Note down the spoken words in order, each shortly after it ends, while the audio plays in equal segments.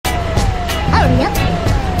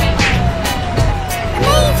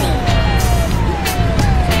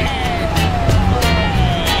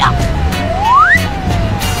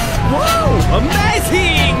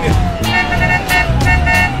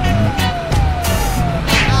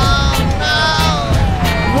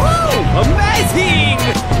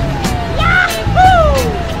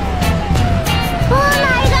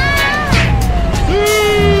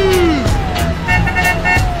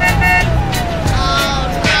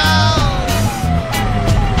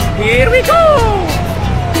Here we go!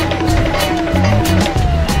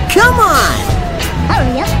 Come on!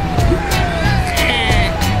 Hurry up!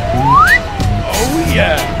 Oh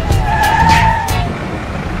yeah!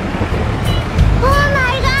 Oh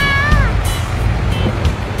my god!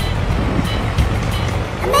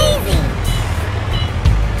 Amazing!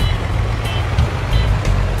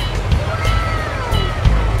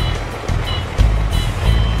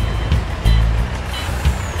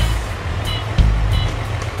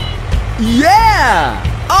 Yeah!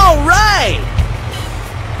 All right!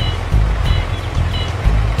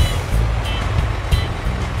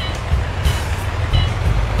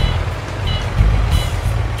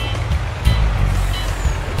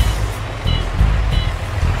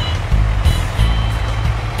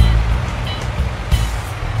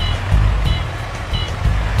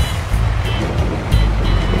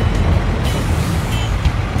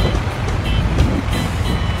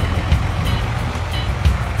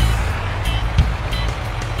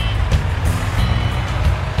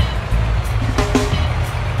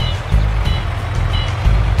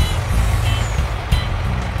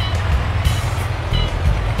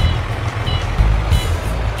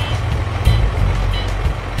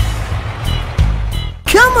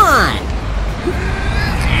 Come on!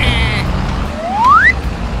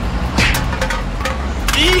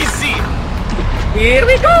 Easy! Here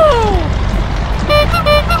we go!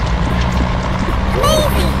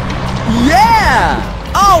 Amazing! Yeah!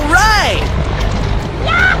 All right!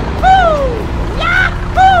 Yahoo!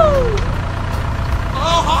 Yahoo!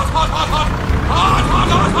 Oh, hot, hot, hot, hot! Hot, hot,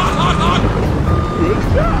 hot, hot, hot, hot! Good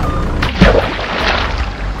job!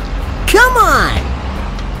 Come on!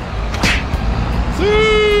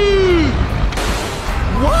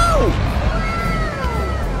 Whoa!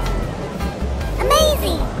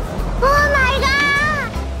 Amazing! Oh my god!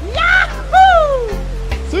 Yahoo!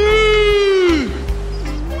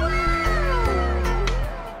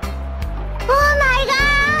 Oh my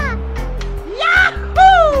god!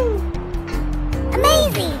 Yahoo!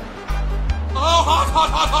 Amazing! Oh, hot, hot,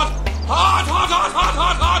 hot, hot! Hot, hot, hot, hot,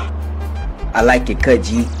 hot, hot! I like it, cut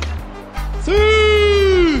G.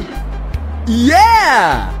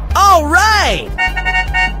 Yeah! All right!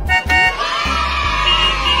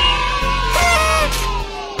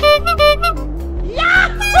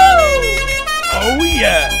 Yahoo! Oh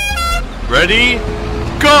yeah! Ready?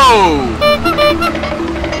 Go!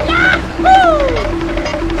 Yahoo!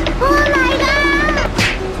 Oh my god!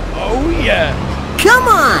 Oh yeah! Come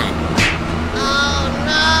on! Oh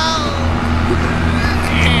no!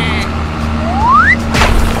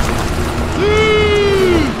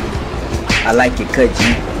 I like it, cut G.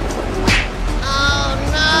 Oh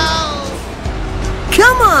no!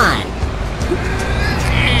 Come on!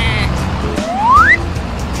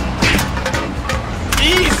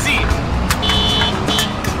 Easy!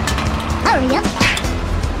 Hurry up!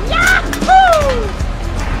 Yahoo!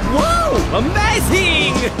 Whoa!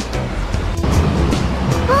 Amazing!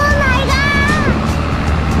 Oh my god!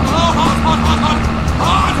 Oh, hot, hot, hot, hot!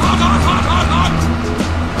 Hot, hot, hot, hot, hot, hot!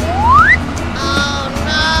 Oh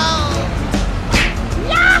no!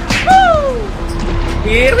 Yahoo!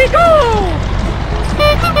 Here we go!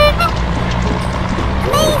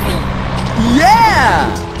 Amazing! Yeah!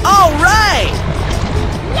 All right!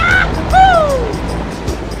 Yahoo!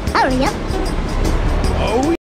 Hurry up! Oh